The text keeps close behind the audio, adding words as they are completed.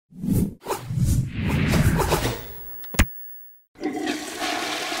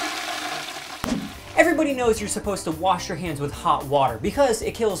Everybody knows you're supposed to wash your hands with hot water because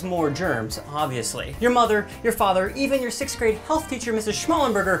it kills more germs, obviously. Your mother, your father, even your 6th grade health teacher, Mrs.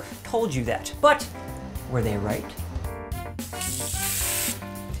 Schmallenberger, told you that. But were they right?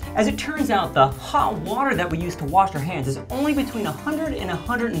 As it turns out, the hot water that we use to wash our hands is only between 100 and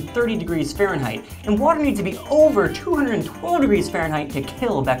 130 degrees Fahrenheit, and water needs to be over 212 degrees Fahrenheit to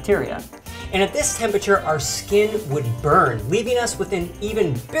kill bacteria. And at this temperature, our skin would burn, leaving us with an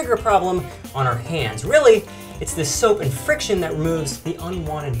even bigger problem on our hands. Really, it's the soap and friction that removes the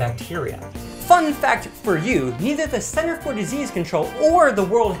unwanted bacteria. Fun fact for you, neither the Center for Disease Control or the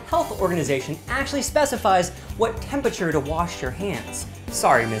World Health Organization actually specifies what temperature to wash your hands.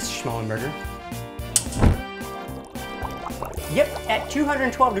 Sorry, Ms. Schmallenberger. Yep, at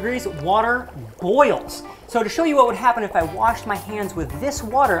 212 degrees, water boils. So to show you what would happen if I washed my hands with this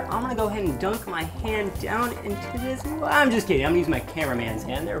water, I'm gonna go ahead and dunk my hand down into this. I'm just kidding, I'm gonna use my cameraman's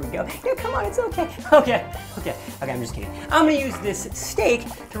hand. There we go. Yeah, come on, it's okay. Okay, I'm just kidding. I'm gonna use this steak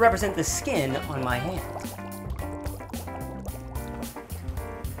to represent the skin on my hand.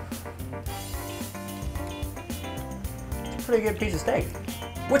 It's a pretty good piece of steak.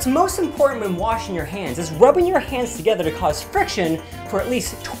 What's most important when washing your hands is rubbing your hands together to cause friction for at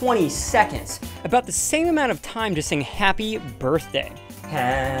least 20 seconds. About the same amount of time to sing happy birthday.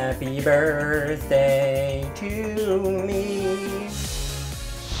 Happy birthday to me.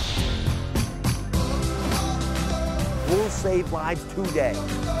 We'll save lives today.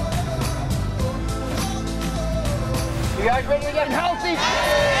 You guys ready to get healthy?